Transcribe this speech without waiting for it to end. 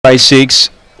Race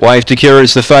 6. Wave to Kira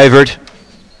is the favourite.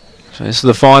 So this is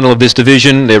the final of this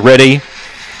division. They're ready.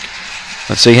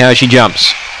 Let's see how she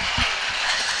jumps.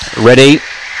 Ready.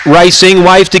 Racing,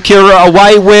 Wave to Kira,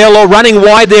 away well, or running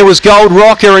wide there was Gold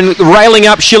Rocker, and railing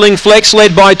up Shilling Flex,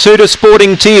 led by 2 to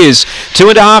Sporting Tears.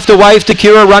 2.5 to Wave to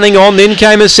Kira, running on, then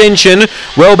came Ascension.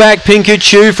 Well back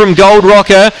Pikachu from Gold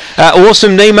Rocker.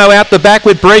 Awesome Nemo out the back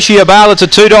with Brescia Bale. It's a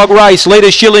 2-dog race.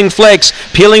 Leader Shilling Flex,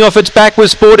 peeling off its back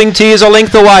with Sporting Tears a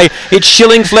length away. It's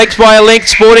Shilling Flex by a length.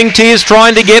 Sporting Tears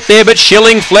trying to get there, but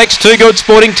Shilling Flex too good.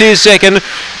 Sporting Tears second.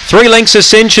 3 lengths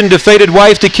Ascension defeated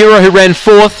Wave to Kira, who ran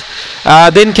 4th.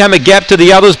 Then came a gap to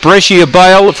the others. Brescia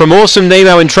Bale from Awesome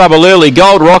Nemo in trouble early.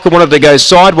 Gold Rocker wanted to go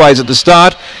sideways at the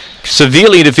start.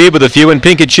 Severely interfered with a few, and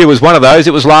Pikachu was one of those.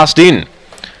 It was last in.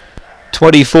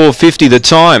 24.50 the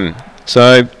time.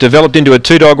 So developed into a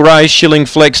 2-dog race. Shilling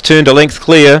Flex turned a length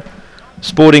clear.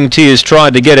 Sporting Tears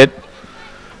tried to get it,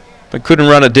 but couldn't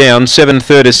run it down.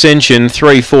 7/3 Ascension,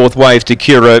 3/4 Wave to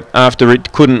Kira. After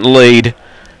it couldn't lead,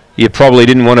 you probably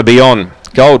didn't want to be on.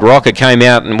 Gold Rocker came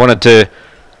out and wanted to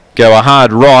go a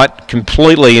hard right,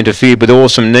 completely interfered with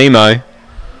Awesome Nemo,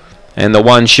 and the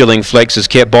 1 Shilling Flex has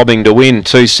kept bobbing to win.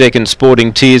 2 seconds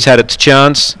Sporting Tears had its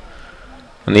chance,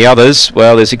 and the others,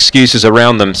 well, there's excuses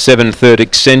around them. 7/3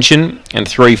 Ascension and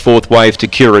 3/4 Wave to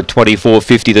Kira.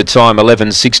 24.50 the time,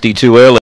 11.62 early.